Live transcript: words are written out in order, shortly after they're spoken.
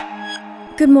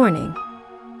Good morning.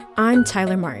 I'm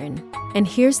Tyler Martin, and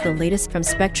here's the latest from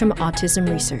Spectrum Autism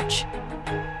Research.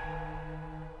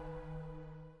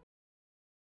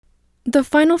 The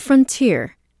Final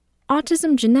Frontier: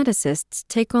 Autism Geneticists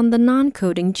Take on the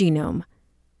Noncoding Genome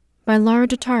by Laura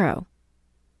Dotaro.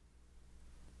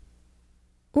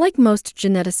 Like most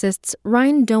geneticists,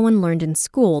 Ryan Doan learned in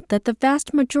school that the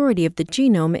vast majority of the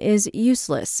genome is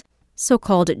useless,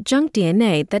 so-called junk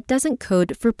DNA that doesn't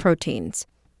code for proteins.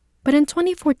 But in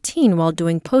 2014, while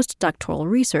doing postdoctoral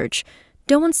research,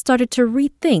 Doan started to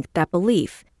rethink that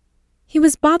belief. He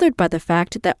was bothered by the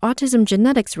fact that autism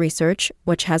genetics research,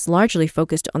 which has largely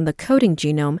focused on the coding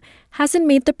genome, hasn't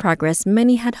made the progress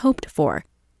many had hoped for,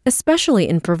 especially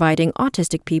in providing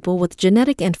autistic people with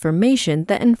genetic information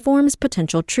that informs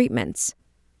potential treatments.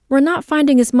 "We're not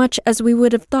finding as much as we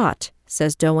would have thought,"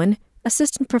 says Doan,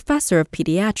 assistant professor of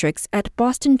pediatrics at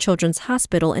Boston Children's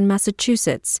Hospital in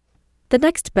Massachusetts. The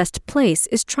next best place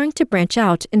is trying to branch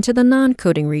out into the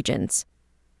non-coding regions.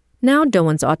 Now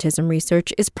Doan's autism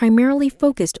research is primarily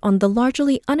focused on the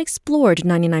largely unexplored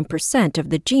 99% of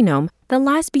the genome that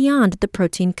lies beyond the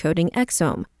protein-coding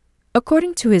exome.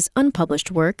 According to his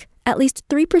unpublished work, at least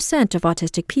 3% of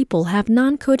autistic people have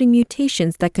non-coding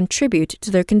mutations that contribute to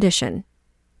their condition.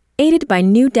 Aided by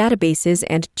new databases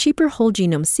and cheaper whole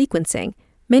genome sequencing,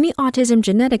 many autism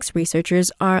genetics researchers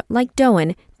are, like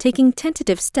Doan, taking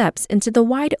tentative steps into the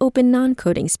wide-open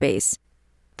non-coding space.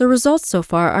 The results so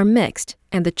far are mixed,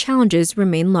 and the challenges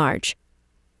remain large.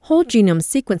 Whole genome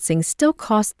sequencing still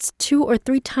costs 2 or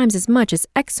 3 times as much as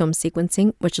exome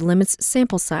sequencing, which limits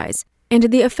sample size, and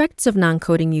the effects of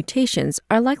non-coding mutations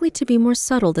are likely to be more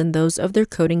subtle than those of their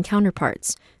coding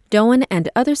counterparts, Doan and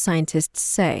other scientists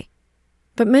say.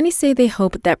 But many say they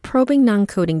hope that probing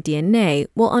non-coding DNA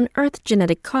will unearth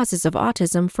genetic causes of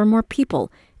autism for more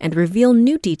people and reveal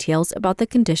new details about the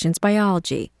condition's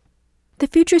biology. The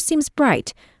future seems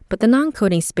bright, but the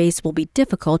non-coding space will be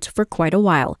difficult for quite a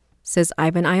while, says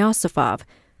Ivan Iosifov,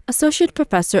 associate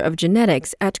professor of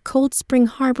genetics at Cold Spring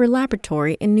Harbor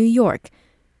Laboratory in New York.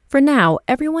 For now,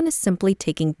 everyone is simply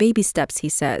taking baby steps, he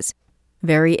says.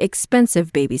 Very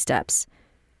expensive baby steps.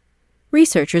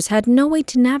 Researchers had no way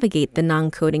to navigate the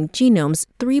non-coding genome's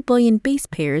 3 billion base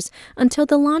pairs until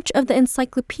the launch of the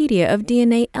Encyclopedia of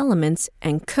DNA Elements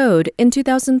and Code in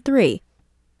 2003.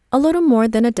 A little more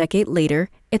than a decade later,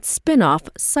 its spin-off,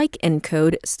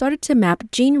 PsycEncode, started to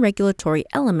map gene regulatory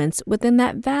elements within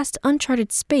that vast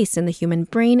uncharted space in the human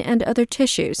brain and other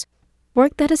tissues,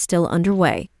 work that is still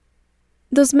underway.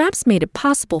 Those maps made it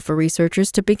possible for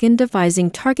researchers to begin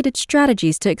devising targeted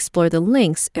strategies to explore the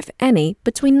links, if any,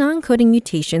 between non-coding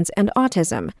mutations and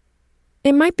autism.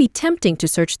 It might be tempting to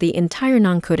search the entire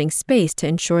non-coding space to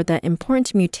ensure that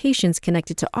important mutations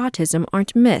connected to autism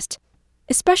aren't missed,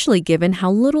 especially given how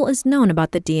little is known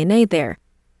about the DNA there.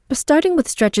 But starting with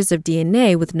stretches of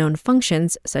DNA with known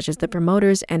functions, such as the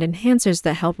promoters and enhancers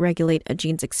that help regulate a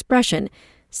gene's expression,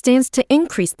 stands to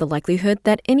increase the likelihood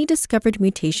that any discovered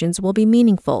mutations will be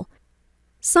meaningful.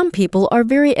 Some people are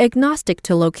very agnostic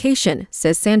to location,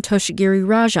 says Santosh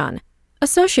Girirajan,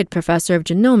 associate professor of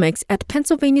genomics at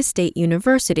Pennsylvania State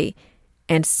University,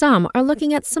 and some are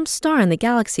looking at some star in the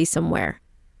galaxy somewhere.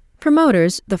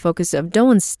 Promoters, the focus of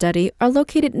Doan's study, are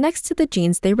located next to the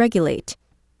genes they regulate.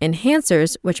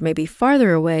 Enhancers, which may be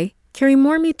farther away, carry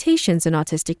more mutations in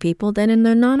autistic people than in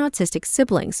their non-autistic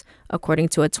siblings, according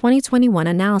to a 2021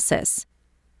 analysis.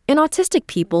 In autistic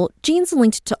people, genes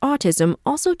linked to autism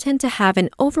also tend to have an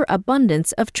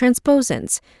overabundance of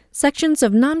transposons, sections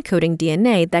of non-coding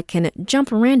DNA that can jump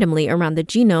randomly around the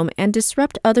genome and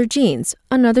disrupt other genes,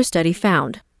 another study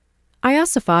found.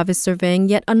 Iosifov is surveying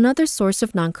yet another source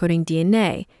of non-coding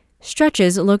DNA,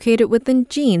 stretches located within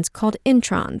genes called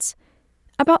introns.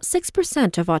 About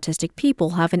 6% of autistic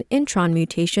people have an intron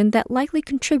mutation that likely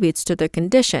contributes to their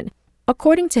condition,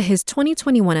 according to his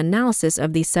 2021 analysis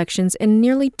of these sections in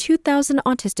nearly 2,000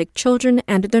 autistic children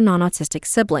and their non-autistic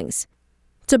siblings.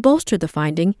 To bolster the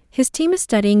finding, his team is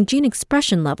studying gene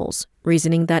expression levels,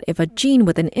 reasoning that if a gene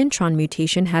with an intron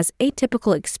mutation has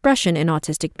atypical expression in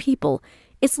autistic people,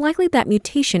 it's likely that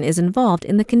mutation is involved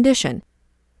in the condition.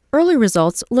 Early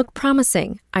results look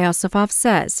promising, Iosifov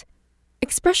says.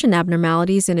 Expression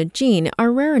abnormalities in a gene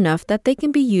are rare enough that they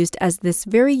can be used as this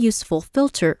very useful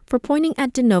filter for pointing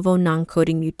at de novo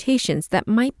non-coding mutations that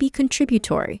might be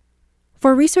contributory.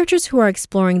 For researchers who are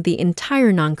exploring the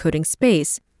entire non-coding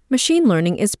space, machine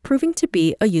learning is proving to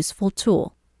be a useful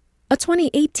tool. A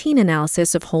 2018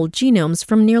 analysis of whole genomes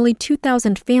from nearly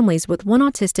 2,000 families with one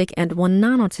autistic and one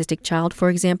non-autistic child,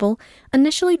 for example,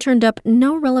 initially turned up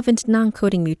no relevant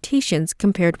non-coding mutations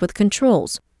compared with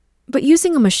controls. But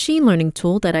using a machine learning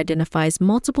tool that identifies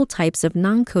multiple types of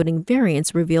non-coding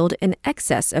variants revealed an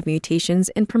excess of mutations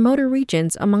in promoter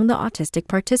regions among the autistic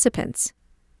participants.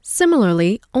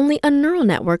 Similarly, only a neural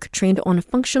network trained on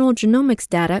functional genomics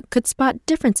data could spot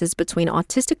differences between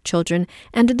autistic children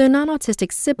and their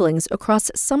non-autistic siblings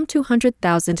across some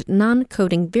 200,000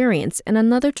 non-coding variants in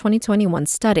another 2021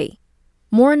 study.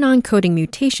 More non-coding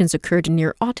mutations occurred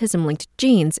near autism-linked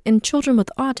genes in children with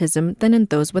autism than in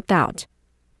those without.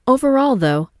 Overall,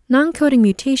 though, non-coding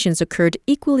mutations occurred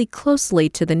equally closely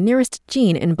to the nearest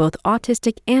gene in both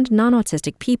autistic and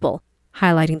non-autistic people,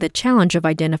 highlighting the challenge of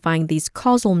identifying these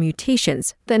causal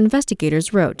mutations, the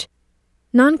investigators wrote.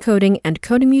 Non-coding and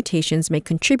coding mutations may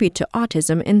contribute to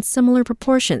autism in similar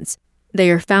proportions. They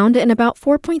are found in about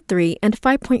 4.3% and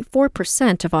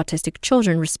 5.4% of autistic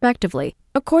children, respectively,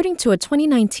 according to a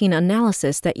 2019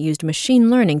 analysis that used machine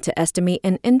learning to estimate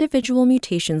an individual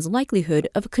mutation's likelihood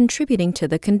of contributing to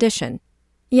the condition.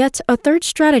 Yet, a third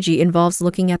strategy involves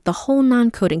looking at the whole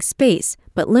non-coding space,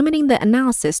 but limiting the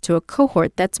analysis to a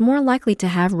cohort that's more likely to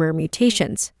have rare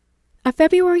mutations. A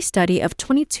February study of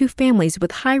 22 families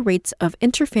with high rates of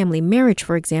interfamily marriage,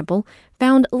 for example,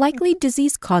 found likely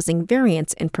disease-causing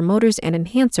variants in promoters and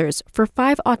enhancers for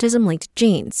 5 autism-linked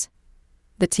genes.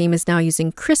 The team is now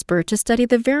using CRISPR to study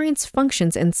the variant's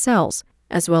functions in cells,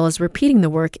 as well as repeating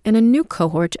the work in a new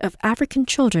cohort of African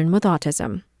children with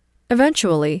autism.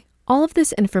 Eventually, all of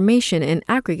this information in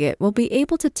aggregate will be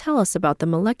able to tell us about the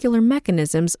molecular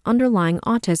mechanisms underlying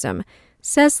autism,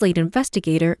 says lead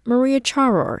investigator Maria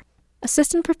Charor,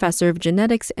 assistant professor of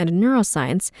genetics and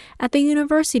neuroscience at the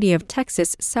University of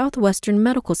Texas Southwestern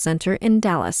Medical Center in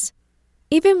Dallas.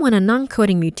 Even when a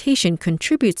non-coding mutation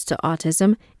contributes to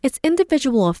autism, its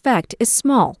individual effect is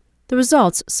small, the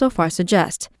results so far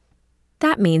suggest.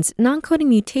 That means non-coding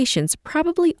mutations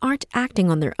probably aren't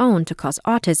acting on their own to cause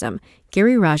autism,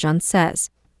 Giri Rajan says.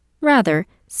 Rather,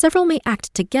 several may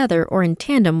act together or in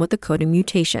tandem with the coding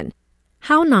mutation.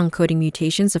 How non-coding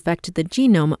mutations affect the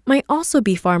genome might also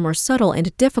be far more subtle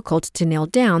and difficult to nail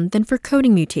down than for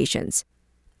coding mutations.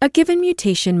 A given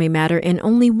mutation may matter in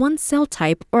only one cell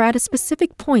type or at a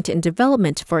specific point in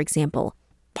development, for example.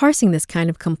 Parsing this kind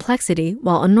of complexity,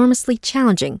 while enormously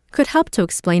challenging, could help to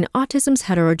explain autism's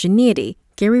heterogeneity,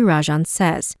 Giri Rajan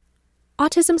says.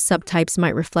 Autism subtypes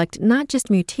might reflect not just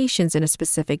mutations in a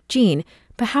specific gene,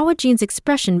 but how a gene's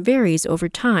expression varies over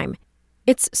time.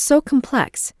 It's so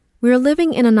complex. We are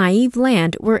living in a naive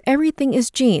land where everything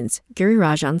is genes, Giri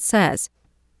Rajan says.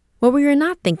 What we are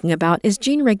not thinking about is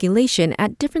gene regulation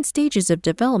at different stages of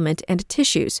development and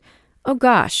tissues. Oh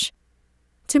gosh.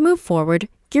 To move forward,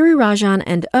 Giri Rajan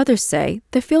and others say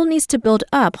the field needs to build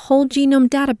up whole genome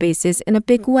databases in a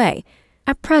big way.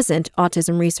 At present,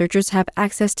 autism researchers have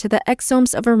access to the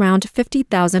exomes of around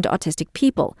 50,000 autistic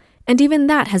people, and even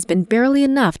that has been barely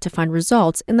enough to find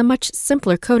results in the much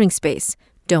simpler coding space,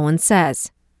 Doan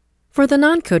says. For the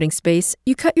non-coding space,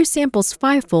 you cut your samples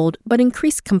 5-fold but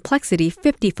increase complexity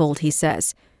 50-fold, he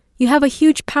says. You have a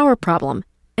huge power problem,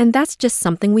 and that's just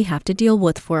something we have to deal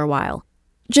with for a while.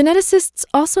 Geneticists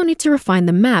also need to refine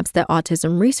the maps that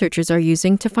autism researchers are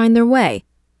using to find their way.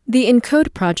 The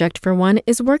ENCODE project, for one,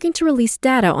 is working to release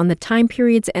data on the time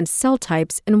periods and cell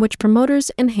types in which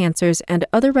promoters, enhancers, and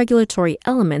other regulatory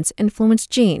elements influence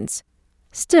genes.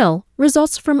 Still,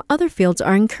 results from other fields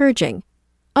are encouraging.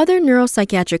 Other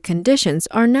neuropsychiatric conditions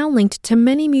are now linked to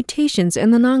many mutations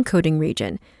in the non-coding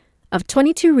region. Of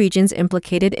 22 regions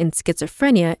implicated in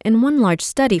schizophrenia in one large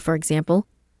study, for example,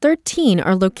 13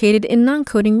 are located in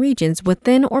non-coding regions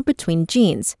within or between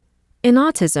genes. In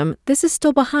autism, this is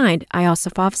still behind,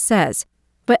 Iosifov says,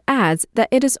 but adds that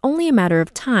it is only a matter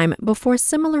of time before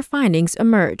similar findings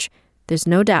emerge. There's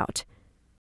no doubt.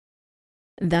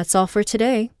 That's all for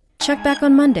today. Check back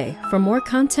on Monday for more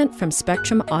content from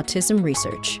Spectrum Autism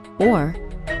Research, or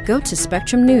go to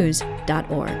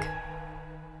spectrumnews.org.